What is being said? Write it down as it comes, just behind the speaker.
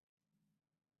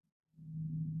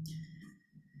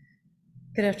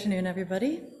Good afternoon,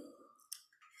 everybody.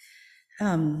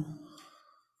 So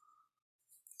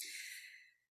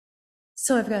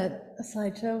I've got a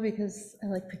slideshow because I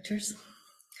like pictures.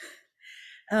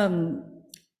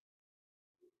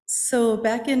 So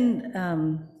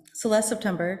last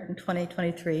September in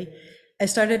 2023, I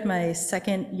started my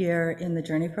second year in the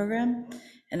Journey program.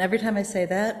 And every time I say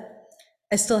that,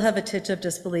 I still have a titch of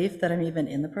disbelief that I'm even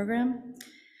in the program.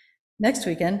 Next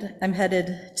weekend, I'm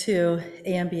headed to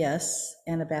AMBS,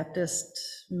 Anabaptist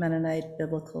Mennonite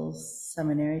Biblical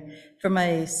Seminary, for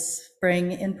my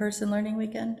spring in-person learning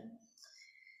weekend.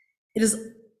 It's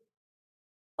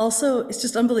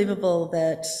just unbelievable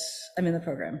that I'm in the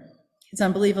program. It's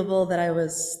unbelievable that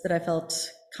I felt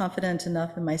confident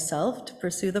enough in myself to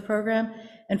pursue the program,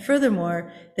 and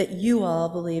furthermore, that you all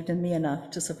believed in me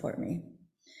enough to support me.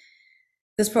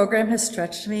 This program has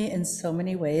stretched me in so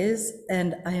many ways,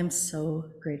 and I am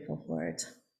so grateful for it.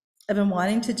 I've been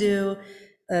wanting to do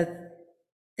a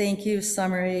thank you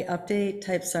summary update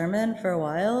type sermon for a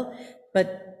while,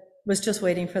 but was just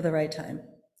waiting for the right time.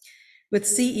 With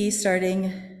CE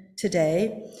starting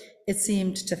today, it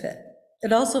seemed to fit.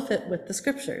 It also fit with the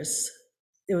scriptures.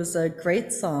 It was a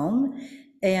great psalm,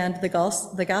 and the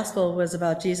gospel was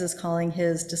about Jesus calling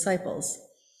his disciples.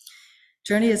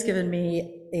 Journey has given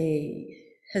me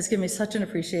such an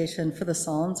appreciation for the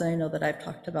Psalms, and I know that I've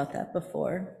talked about that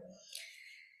before.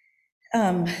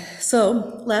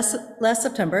 So last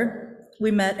September,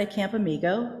 we met at Camp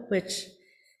Amigo, which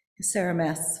is Sarah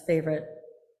Mast's favorite.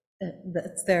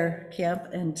 That's their camp,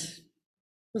 and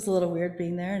it was a little weird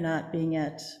being there, not being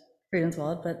at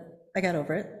Friedenswald, but I got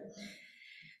over it.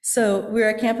 So we were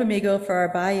at Camp Amigo for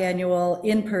our biannual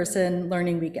in-person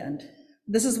learning weekend.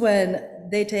 This is when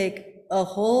they take a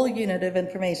whole unit of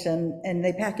information and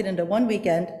they pack it into one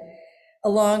weekend,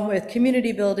 along with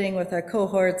community building with our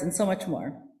cohorts and so much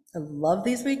more. I love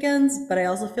these weekends, but I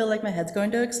also feel like my head's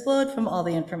going to explode from all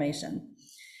the information.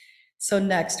 So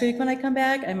next week when I come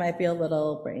back, I might be a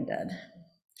little brain dead.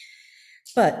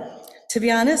 But to be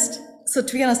honest,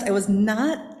 I was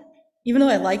not, even though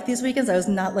I like these weekends, I was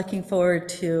not looking forward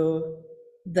to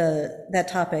that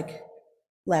topic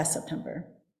last September.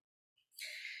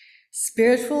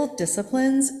 Spiritual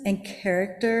disciplines and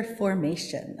character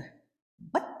formation.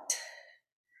 What?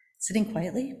 Sitting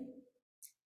quietly?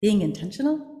 Being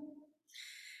intentional?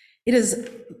 It is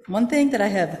one thing that I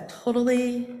have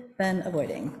totally been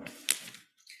avoiding.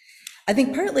 I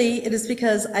think partly it is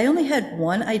because I only had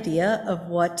one idea of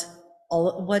what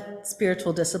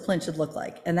spiritual discipline should look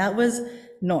like, and that was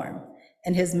Norm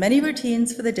and his many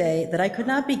routines for the day that I could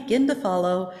not begin to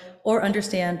follow or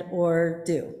understand or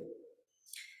do.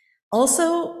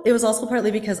 It was also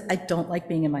partly because I don't like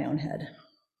being in my own head.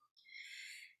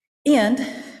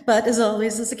 But as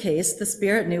always is the case, the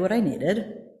Spirit knew what I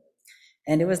needed,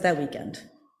 and it was that weekend.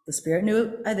 The Spirit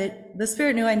knew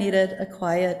I needed a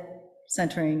quiet,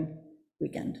 centering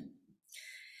weekend.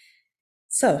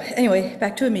 So anyway,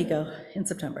 back to Amigo in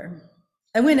September.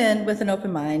 I went in with an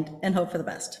open mind and hoped for the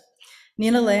best.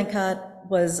 Nina Lancott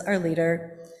was our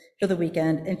leader for the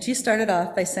weekend, and she started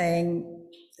off by saying,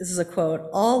 this is a quote,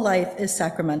 "All life is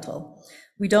sacramental.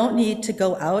 We don't need to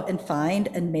go out and find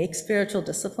and make spiritual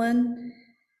discipline.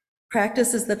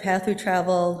 Practice is the path we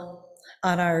travel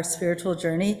on our spiritual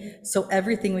journey, so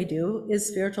everything we do is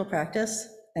spiritual practice,"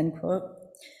 end quote.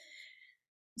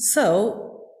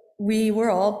 So we were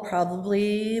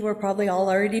probably all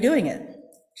already doing it.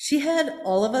 She had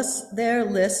all of us there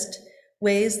list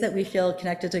ways that we feel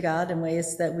connected to God and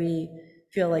ways that we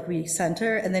feel like we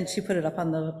center, and then she put it up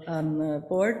on the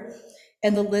board.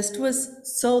 And the list was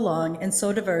so long and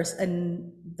so diverse,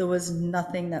 and there was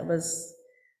nothing that was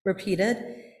repeated.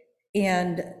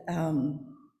 And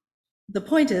the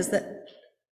point is that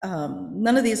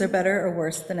none of these are better or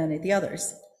worse than any of the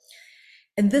others.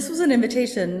 And this was an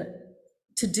invitation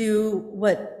to do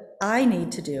what I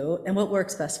need to do and what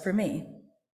works best for me.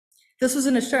 This was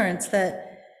an assurance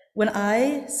that when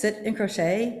I sit and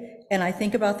crochet and I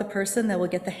think about the person that will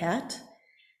get the hat,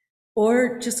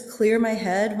 or just clear my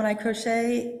head when I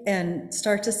crochet and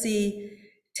start to see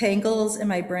tangles in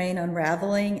my brain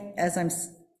unraveling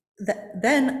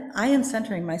then I am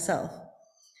centering myself.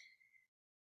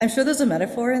 I'm sure there's a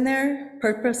metaphor in there,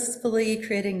 purposefully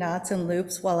creating knots and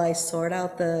loops while I sort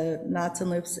out the knots and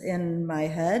loops in my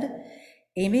head.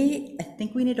 Amy, I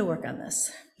think we need to work on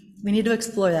this. We need to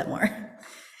explore that more.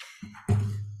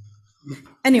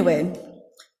 Anyway,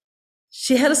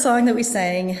 she had a song that we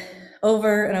sang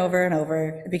over and over and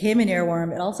over. It became an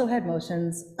earworm. It also had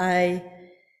motions. I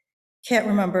can't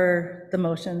remember the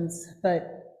motions, but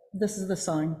this is the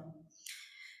song.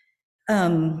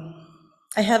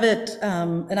 I have it,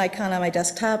 an icon on my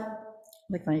desktop,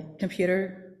 like my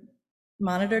computer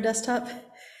monitor desktop,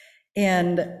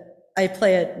 and I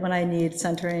play it when I need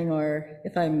centering, or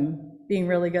if I'm being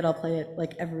really good, I'll play it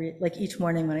like each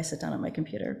morning when I sit down at my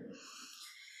computer.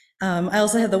 I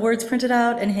also have the words printed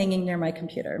out and hanging near my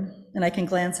computer, and I can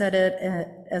glance at it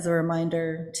as a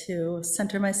reminder to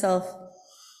center myself.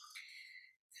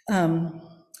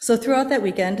 So throughout that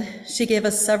weekend, she gave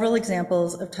us several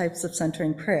examples of types of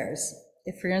centering prayers.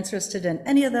 If you're interested in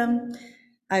any of them,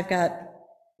 I've got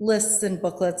lists and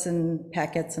booklets and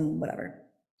packets and whatever.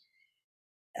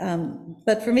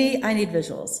 But for me, I need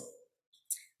visuals.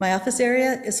 My office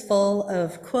area is full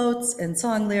of quotes and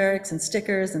song lyrics and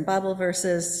stickers and Bible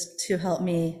verses to help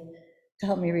me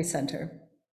recenter.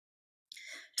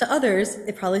 To others,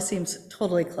 it probably seems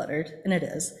totally cluttered, and it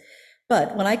is.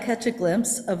 But when I catch a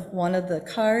glimpse of one of the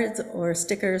cards or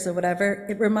stickers or whatever,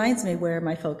 it reminds me where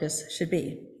my focus should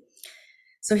be.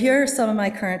 So here are some of my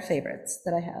current favorites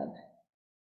that I have.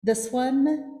 This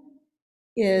one,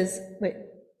 if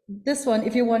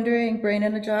you're wondering, Brain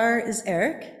in a Jar, is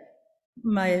Eric,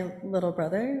 my little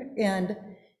brother, and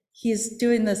he's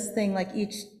doing this thing like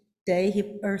each day he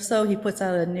puts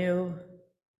out a new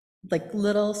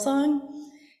little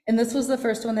song, and this was the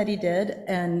first one that he did,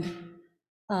 and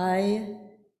I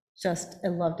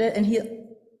loved it,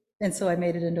 and so I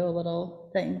made it into a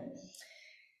little thing.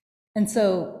 And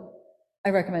so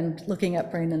I recommend looking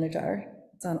up Brain in a Jar.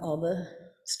 It's on all the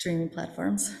streaming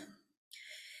platforms.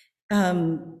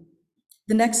 The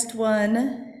next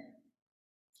one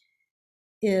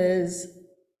is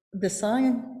this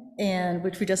song, and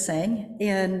which we just sang,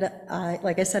 and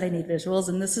like I said, I need visuals,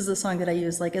 and this is a song that I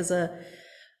use like as a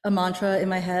mantra in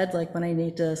my head, like when I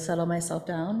need to settle myself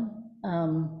down.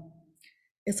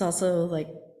 It's also like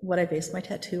what I base my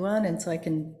tattoo on, and so I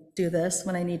can do this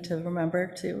when I need to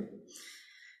remember to.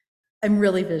 I'm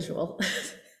really visual.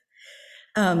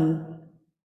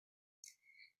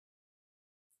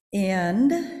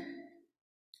 And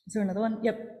is there another one?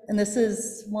 Yep. And this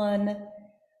is one,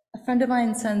 a friend of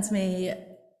mine sends me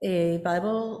a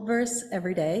Bible verse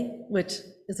every day, which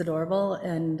is adorable,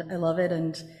 and I love it.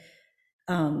 And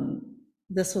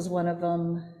this was one of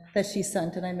them that she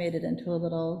sent, and I made it into a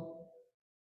little,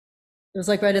 it was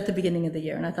like right at the beginning of the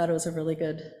year, and I thought it was a really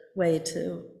good way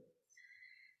to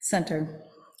center.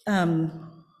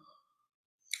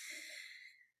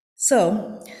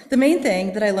 So the main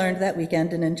thing that I learned that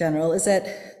weekend and in general is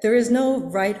that there is no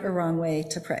right or wrong way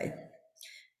to pray,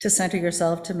 to center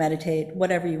yourself, to meditate,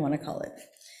 whatever you want to call it.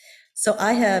 So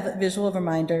I have visual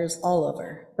reminders all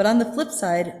over. But on the flip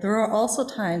side, there are also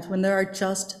times when there are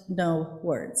just no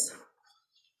words.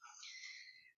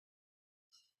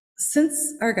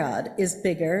 Since our God is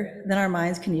bigger than our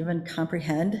minds can even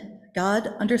comprehend, God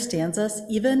understands us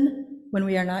even when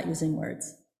we are not using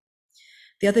words.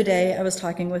 The other day, I was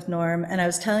talking with Norm, and I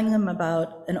was telling him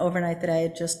about an overnight that I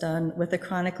had just done with a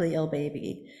chronically ill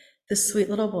baby. This sweet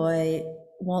little boy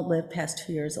won't live past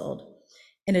 2 years old,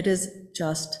 and it is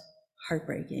just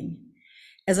heartbreaking.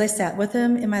 As I sat with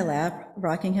him in my lap,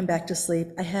 rocking him back to sleep,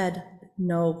 I had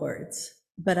no words,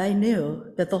 but I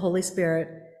knew that the Holy Spirit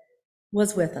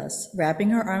was with us,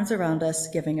 wrapping her arms around us,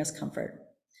 giving us comfort.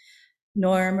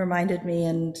 Norm reminded me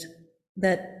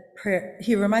that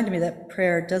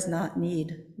prayer does not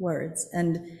need words.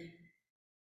 And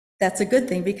that's a good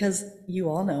thing, because you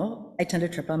all know I tend to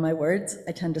trip on my words.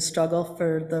 I tend to struggle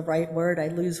for the right word. I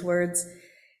lose words,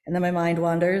 and then my mind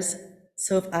wanders.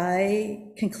 So if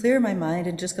I can clear my mind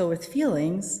and just go with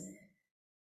feelings,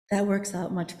 that works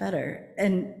out much better.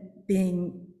 And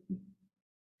being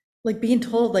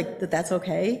told that that's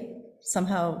okay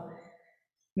somehow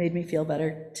made me feel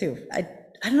better too. I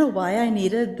don't know why I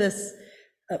needed this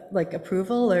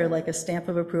approval, or a stamp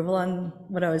of approval on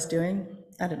what I was doing.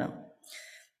 I don't know.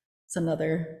 It's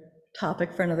another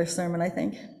topic for another sermon, I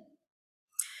think.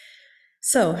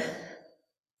 So,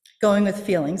 going with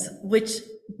feelings, which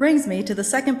brings me to the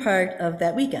second part of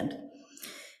that weekend.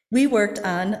 We worked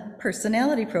on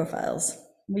personality profiles.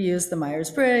 We used the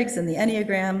Myers-Briggs and the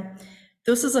Enneagram.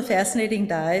 This was a fascinating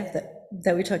dive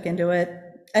that we took into it.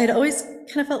 I had always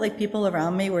kind of felt like people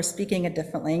around me were speaking a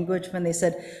different language when they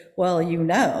said, well,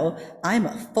 I'm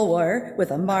a 4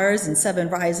 with a Mars and 7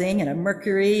 rising, and a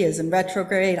Mercury is in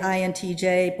retrograde,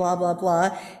 INTJ, blah, blah,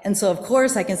 blah. And so, of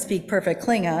course, I can speak perfect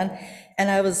Klingon.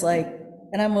 And I was like,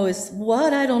 and I'm always,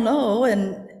 what? I don't know.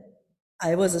 And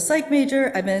I was a psych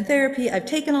major. I've been in therapy. I've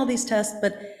taken all these tests,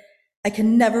 but I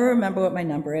can never remember what my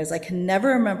number is. I can never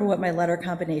remember what my letter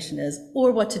combination is,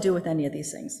 or what to do with any of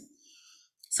these things.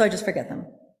 So I just forget them.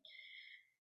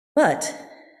 But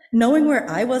knowing where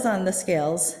I was on the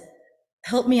scales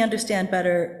helped me understand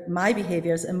better my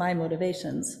behaviors and my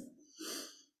motivations.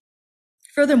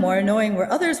 Furthermore, knowing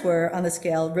where others were on the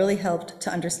scale really helped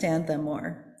to understand them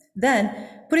more. Then,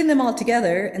 putting them all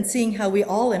together and seeing how we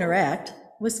all interact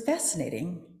was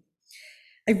fascinating.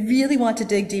 I really want to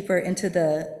dig deeper into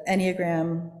the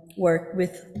Enneagram work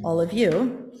with all of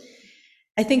you.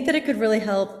 I think that it could really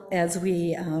help as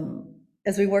we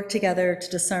work together to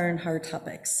discern hard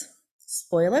topics.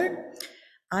 Spoiler,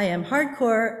 I am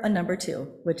hardcore a number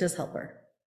 2, which is helper.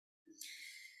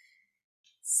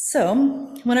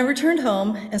 So when I returned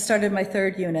home and started my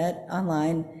 3rd unit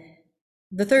online,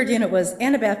 the 3rd unit was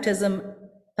Anabaptism,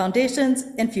 Foundations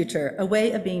and Future, a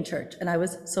Way of Being Church. And I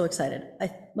was so excited.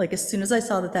 As soon as I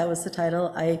saw that that was the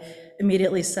title, I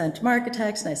immediately sent Mark a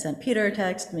text and I sent Peter a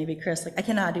text, maybe Chris, I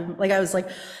cannot even, I was like,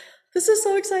 this is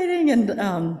so exciting. And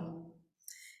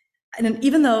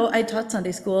even though I taught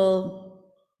Sunday school,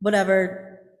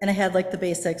 whatever, and I had the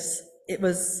basics, it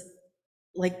was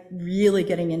really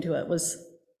getting into it was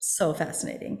so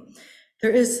fascinating.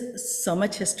 There is so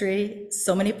much history,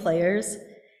 so many players,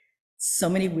 so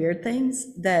many weird things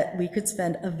that we could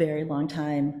spend a very long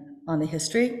time on the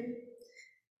history,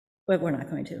 but we're not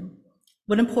going to.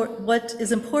 What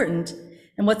is important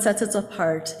and what sets us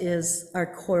apart is our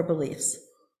core beliefs.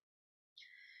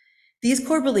 These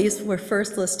core beliefs were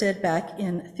first listed back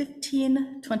in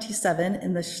 1527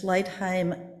 in the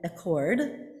Schleitheim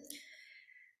Accord.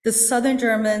 The Southern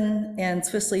German and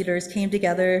Swiss leaders came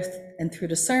together and through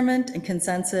discernment and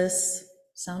consensus,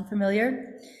 sound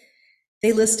familiar?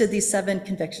 They listed these 7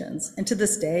 convictions. And to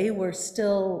this day, we're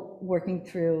still working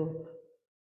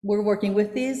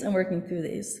with these and working through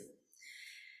these.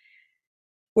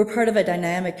 We're part of a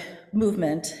dynamic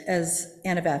movement as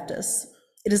Anabaptists.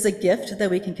 It is a gift that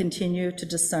we can continue to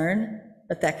discern,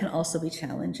 but that can also be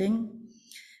challenging.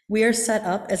 We are set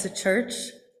up as a church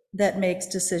that makes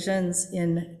decisions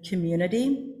in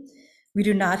community. We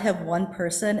do not have one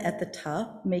person at the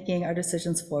top making our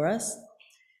decisions for us.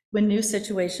 When new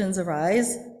situations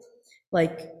arise,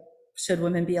 like should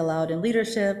women be allowed in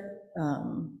leadership?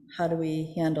 How do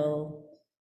we handle,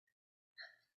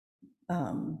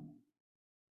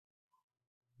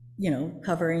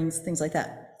 coverings, things like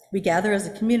that. We gather as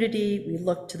a community, we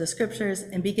look to the scriptures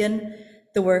and begin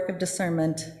the work of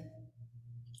discernment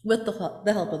with the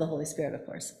help of the Holy Spirit, of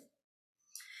course.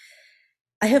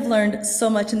 I have learned so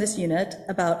much in this unit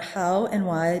about how and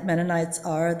why Mennonites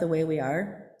are the way we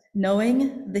are.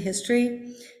 Knowing the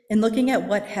history and looking at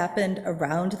what happened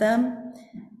around them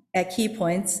at key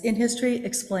points in history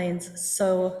explains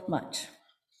so much.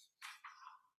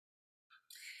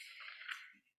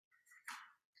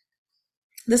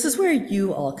 This is where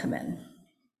you all come in.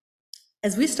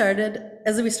 As we started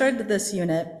this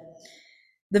unit,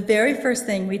 the very first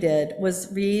thing we did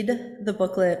was read the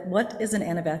booklet, What is an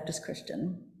Anabaptist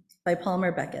Christian? By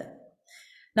Palmer Beckett.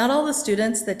 Not all the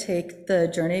students that take the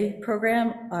Journey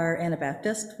program are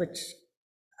Anabaptist, which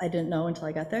I didn't know until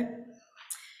I got there.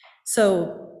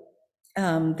 So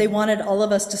they wanted all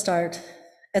of us to start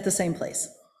at the same place.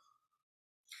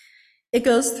 It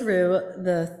goes through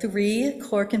the 3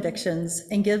 core convictions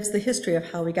and gives the history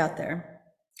of how we got there.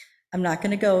 I'm not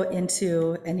going to go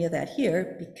into any of that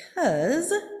here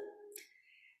because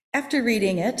after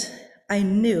reading it, I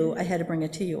knew I had to bring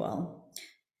it to you all.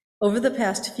 Over the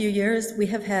past few years, we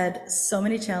have had so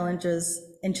many challenges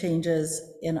and changes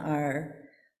in our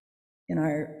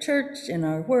church, in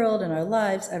our world, in our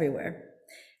lives, everywhere.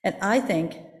 And I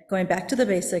think going back to the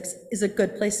basics is a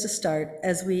good place to start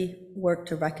as we work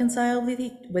to reconcile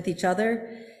with each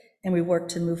other and we work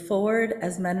to move forward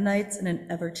as Mennonites in an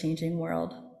ever-changing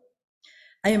world.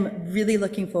 I am really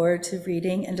looking forward to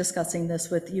reading and discussing this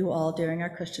with you all during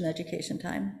our Christian education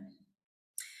time.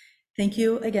 Thank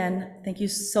you again. Thank you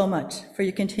so much for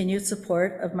your continued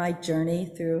support of my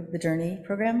journey through the Journey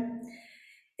program.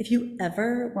 If you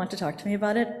ever want to talk to me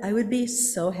about it, I would be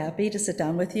so happy to sit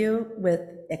down with you with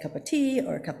a cup of tea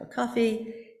or a cup of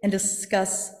coffee and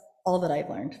discuss all that I've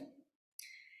learned.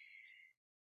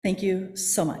 Thank you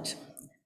so much.